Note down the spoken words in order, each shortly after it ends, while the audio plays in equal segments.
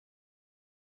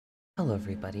Hello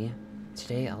everybody.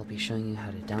 Today I'll be showing you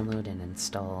how to download and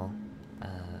install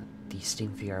the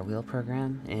SteamVRWheel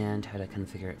program and how to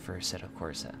configure it for Assetto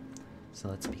Corsa. So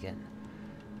let's begin.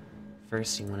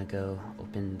 First you want to go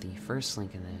open the first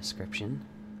link in the description.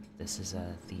 This is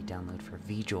the download for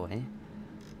vJoy.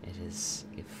 It is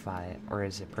a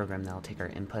program that will take our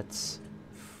inputs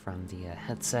from the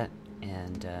headset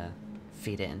and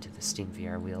feed it into the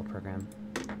SteamVRWheel program.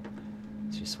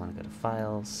 So you just want to go to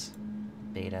Files,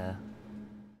 Beta,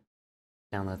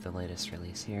 download the latest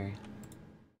release here.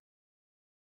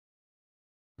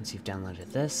 Once you've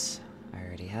downloaded this, I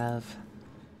already have,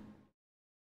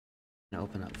 and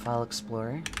open up File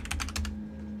Explorer, go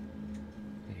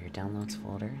to your Downloads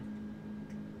folder,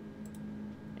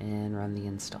 and run the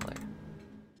installer.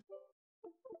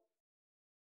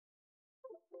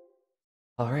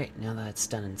 Alright, now that it's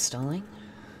done installing,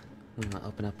 we want to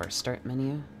open up our Start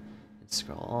menu, and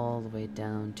scroll all the way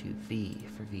down to V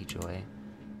for vJoy,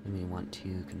 and we want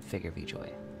to configure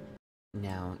vJoy.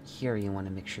 Now, here you want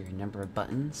to make sure your number of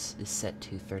buttons is set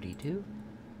to 32,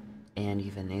 and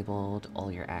you've enabled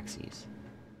all your axes.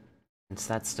 Once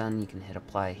that's done, you can hit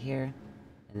Apply here,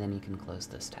 and then you can close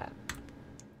this tab.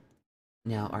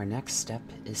 Now, our next step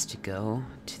is to go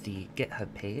to the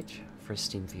GitHub page for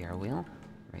SteamVRWheel,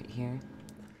 right here.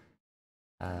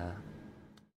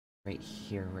 Right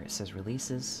here where it says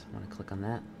Releases, I want to click on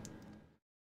that.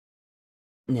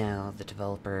 Now, the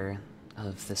developer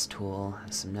of this tool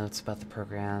has some notes about the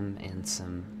program and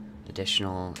some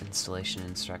additional installation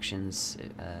instructions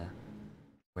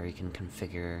where you can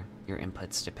configure your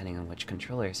inputs depending on which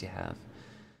controllers you have.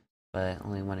 But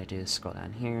all you want to do is scroll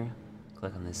down here,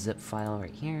 click on the zip file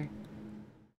right here,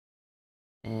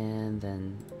 and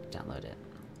then download it.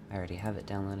 I already have it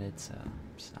downloaded, so I'm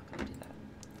just not going to do that.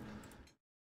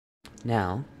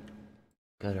 Now,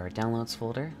 go to our Downloads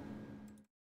folder,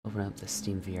 open up the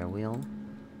SteamVRWheel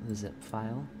zip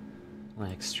file. I want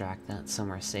to extract that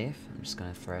somewhere safe. I'm just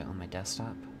going to throw it on my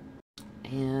desktop.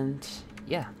 And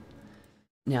yeah.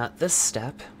 Now at this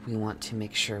step, we want to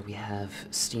make sure we have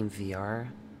SteamVR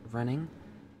running,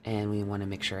 and we want to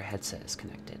make sure our headset is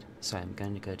connected. So I'm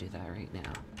going to go do that right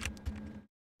now.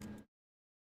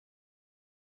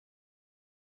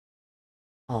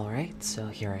 Alright, so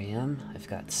here I am. I've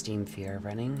got SteamVR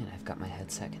running, and I've got my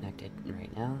headset connected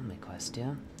right now, my Quest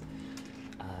 2.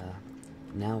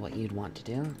 Now what you'd want to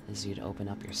do is you'd open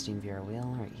up your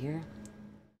SteamVRWheel right here,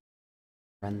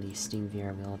 run the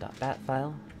SteamVRWheel.bat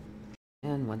file,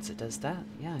 and once it does that,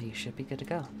 yeah, you should be good to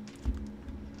go.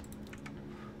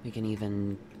 We can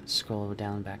even scroll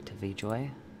down back to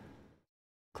vJoy,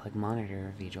 click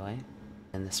Monitor vJoy,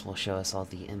 and this will show us all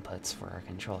the inputs for our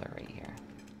controller right here.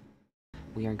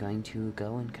 We are going to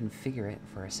go and configure it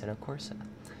for Assetto Corsa.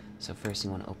 So first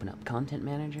you want to open up Content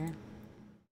Manager.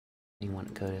 You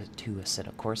want to go to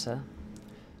Assetto Corsa,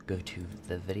 go to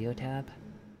the Video tab,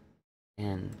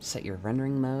 and set your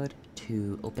rendering mode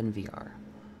to OpenVR.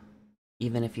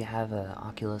 Even if you have an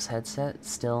Oculus headset,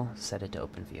 still set it to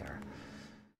OpenVR.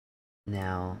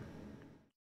 Now,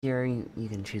 here you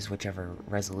can choose whichever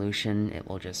resolution. It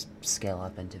will just scale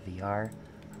up into VR.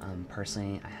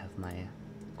 Personally, I have my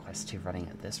Quest 2 running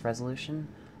at this resolution,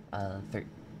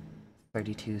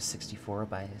 3264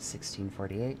 by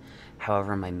 1648.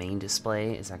 However, my main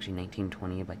display is actually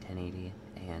 1920 by 1080,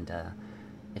 and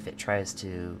if it tries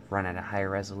to run at a higher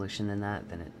resolution than that,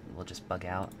 then it will just bug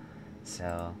out.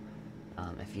 So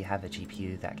if you have a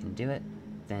GPU that can do it,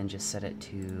 then just set it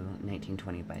to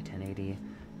 1920 by 1080,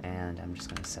 and I'm just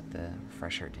going to set the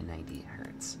refresh rate to 90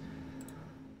 Hz.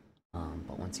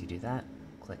 But once you do that,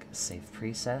 click Save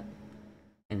Preset.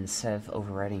 Instead of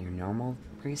overriding your normal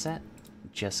preset,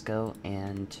 just go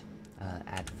and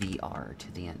add VR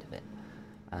to the end of it,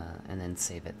 and then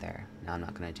save it there. Now I'm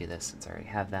not going to do this since I already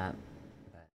have that,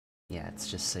 but yeah, it's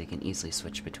just so you can easily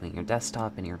switch between your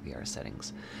desktop and your VR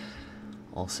settings.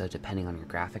 Also, depending on your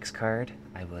graphics card,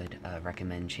 I would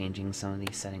recommend changing some of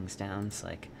these settings down, so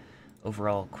like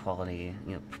overall quality,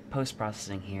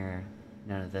 post-processing here,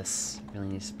 none of this really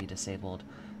needs to be disabled,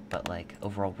 but like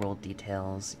overall world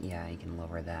details, yeah, you can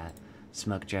lower that.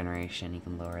 Smoke generation, you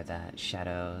can lower that.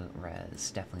 Shadow res,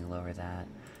 definitely lower that.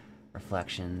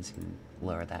 Reflections, you can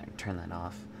lower that and turn that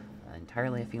off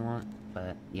entirely if you want,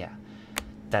 but yeah,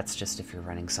 that's just if you're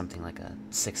running something like a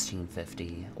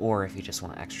 1650, or if you just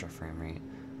want extra frame rate.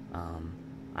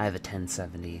 I have a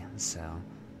 1070, so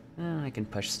I can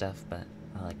push stuff, but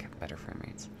I like better frame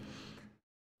rates.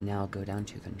 Now go down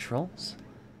to Controls,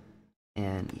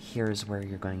 and here's where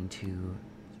you're going to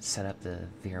set up the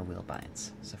VR wheel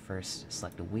binds. So first,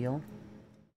 select a wheel,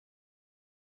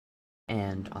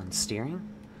 and on steering,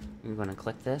 you're going to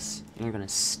click this, and you're going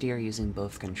to steer using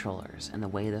both controllers. And the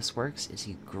way this works is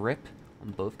you grip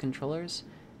on both controllers,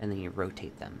 and then you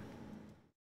rotate them.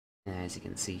 And as you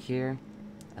can see here,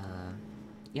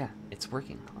 yeah, it's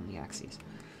working on the axes.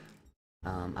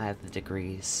 I have the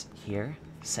degrees here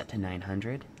set to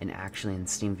 900, and actually in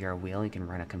SteamVRWheel you can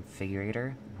run a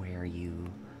configurator where you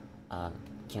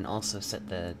can also set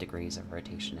the degrees of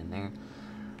rotation in there.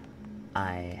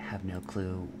 I have no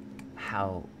clue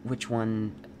which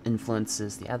one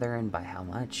influences the other and by how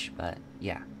much, but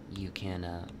yeah, you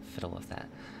can fiddle with that.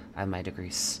 I have my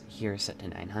degrees here set to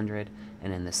 900,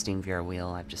 and in the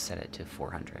SteamVRWheel I've just set it to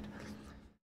 400.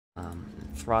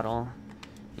 Throttle,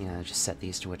 you know, just set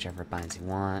these to whichever binds you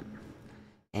want.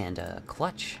 And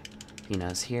clutch, you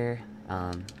notice here,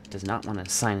 does not want to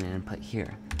assign an input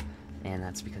here. And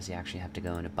that's because you actually have to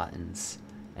go into buttons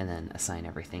and then assign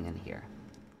everything in here.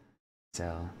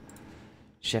 So,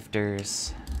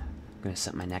 shifters, I'm going to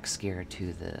set my next gear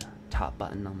to the top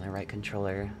button on my right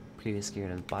controller, previous gear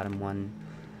to the bottom one.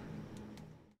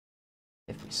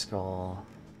 If we scroll,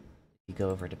 if you go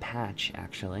over to patch,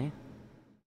 actually,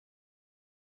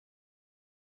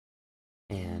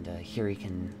 and here you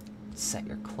can set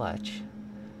your clutch.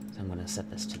 So I'm going to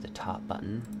set this to the top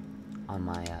button on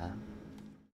my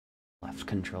left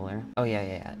controller. Oh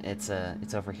yeah, it's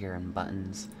over here in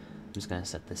buttons. I'm just going to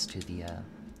set this to the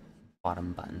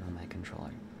bottom button on my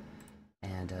controller.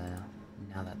 And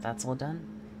now that that's all done,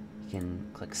 you can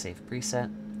click Save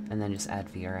Preset, and then just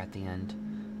add VR at the end.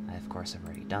 I, of course, have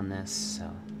already done this,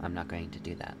 so I'm not going to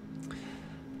do that.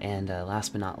 And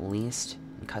last but not least,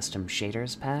 Custom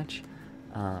Shaders patch.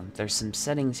 There's some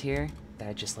settings here that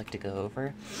I'd just like to go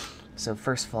over. So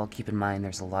first of all, keep in mind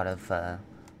there's a lot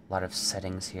of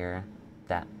settings here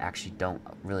that actually don't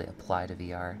really apply to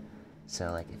VR.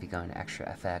 So like if you go into Extra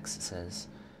FX, it says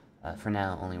for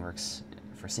now only works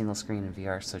for single screen and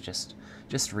VR. So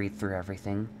just read through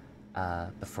everything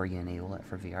before you enable it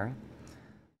for VR.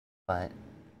 But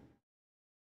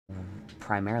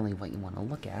primarily what you want to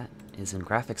look at is in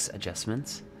graphics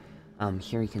adjustments.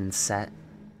 Here you can set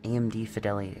AMD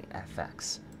Fidelity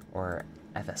FX, or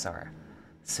FSR,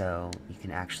 so you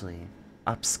can actually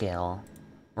upscale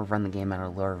or run the game at a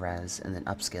lower res and then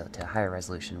upscale it to a higher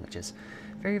resolution, which is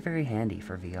very, very handy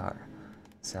for VR.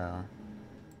 So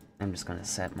I'm just going to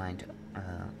set mine to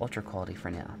ultra quality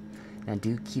for now. Now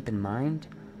do keep in mind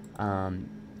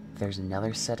there's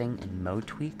another setting in mode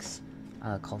tweaks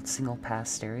called single pass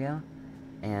stereo,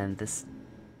 and this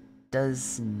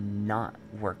does not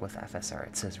work with FSR.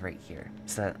 It says right here.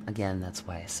 So that, again, that's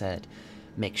why I said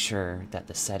make sure that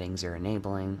the settings you're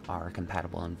enabling are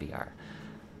compatible in VR.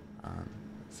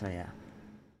 So yeah,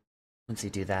 once you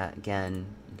do that, again,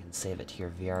 you can save it to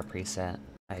your VR preset.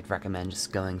 I'd recommend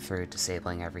just going through,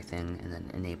 disabling everything, and then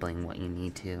enabling what you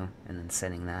need to, and then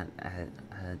setting that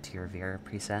to your VR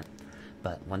preset.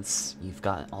 But once you've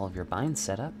got all of your binds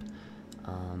set up,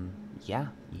 yeah,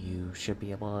 you should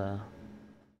be able to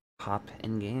hop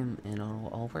in-game and it'll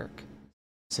all work.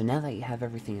 So now that you have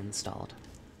everything installed,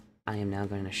 I am now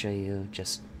going to show you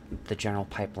just the general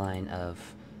pipeline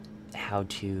of how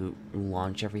to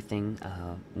launch everything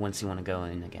once you want to go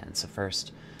in again. So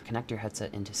first, connect your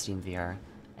headset into SteamVR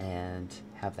and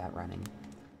have that running.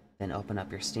 Then open up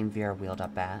your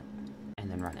SteamVRWheel.bat and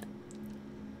then run it.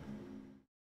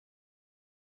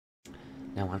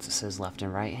 Now once it says left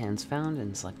and right hands found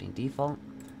and selecting default,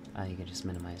 you can just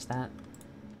minimize that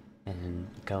and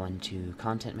go into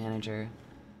Content Manager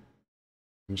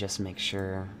and just make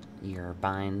sure your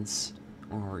binds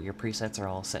or your presets are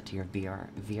all set to your VR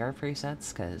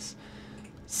presets, because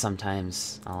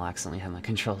sometimes I'll accidentally have my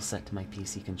controls set to my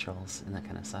PC controls, and that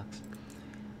kind of sucks.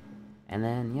 And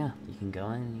then, yeah, you can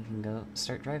go in and you can go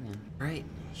start driving. Alright,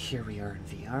 here we are in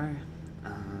VR.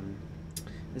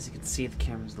 As you can see, the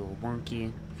camera's a little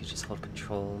wonky. If you just hold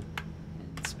Control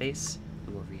and space,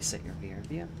 it will reset your VR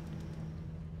view.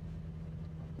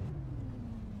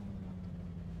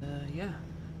 Yeah.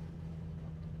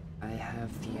 I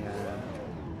have the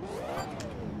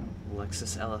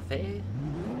Lexus LFA,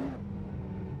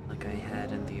 like I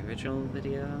had in the original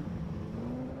video,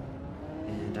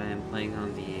 and I am playing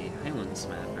on the Highlands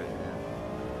map right now.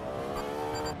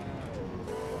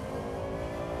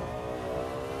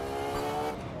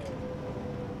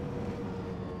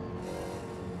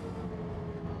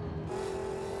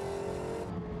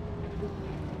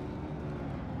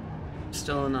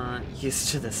 Still not used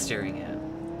to the steering yet,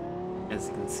 as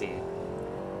you can see.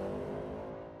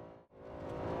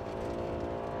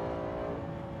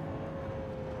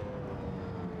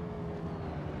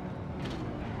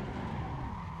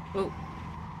 Oh!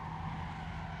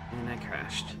 And I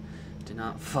crashed. Did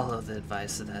not follow the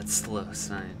advice of that slow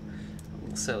sign.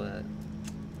 So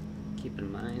keep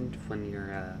in mind when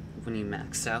you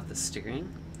max out the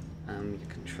steering, your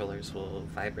controllers will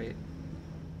vibrate.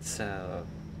 So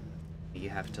you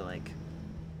have to like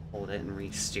hold it and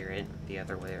re-steer it the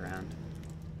other way around.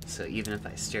 So even if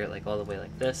I steer it like all the way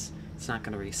like this, it's not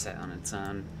going to reset on its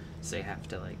own. So you have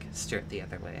to like steer it the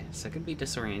other way. So it could be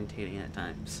disorientating at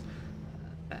times.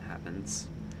 That happens.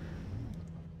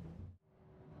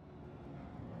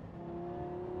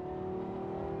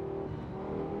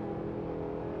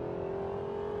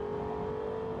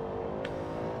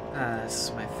 This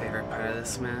is my favorite part of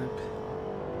this map.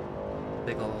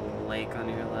 Big old lake on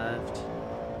your left.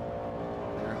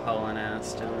 You're hauling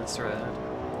ass down this road.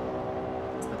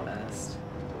 It's the best.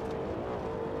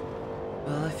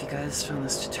 Well, if you guys found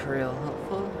this tutorial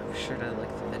helpful, be sure to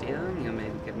like the video and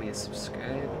maybe give me a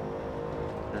subscribe.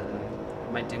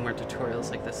 I might do more tutorials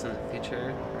like this in the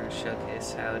future, or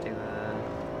showcase how to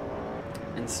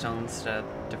install and set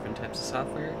up different types of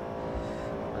software.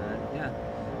 But yeah.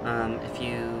 If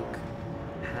you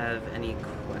have any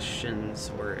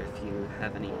questions or if you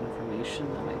have any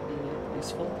information that might be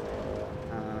useful,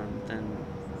 then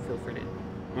feel free to,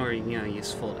 or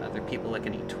useful to other people, like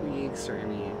any tweaks or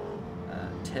any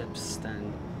tips,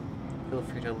 then feel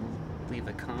free to leave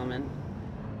a comment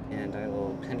and I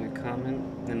will pin your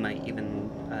comment and might even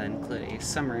include a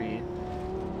summary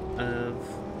of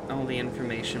all the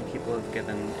information people have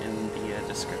given in the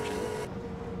description.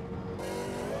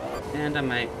 And I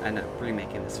might end up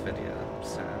remaking this video,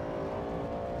 so,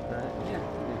 but yeah,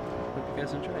 hope you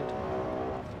guys enjoyed.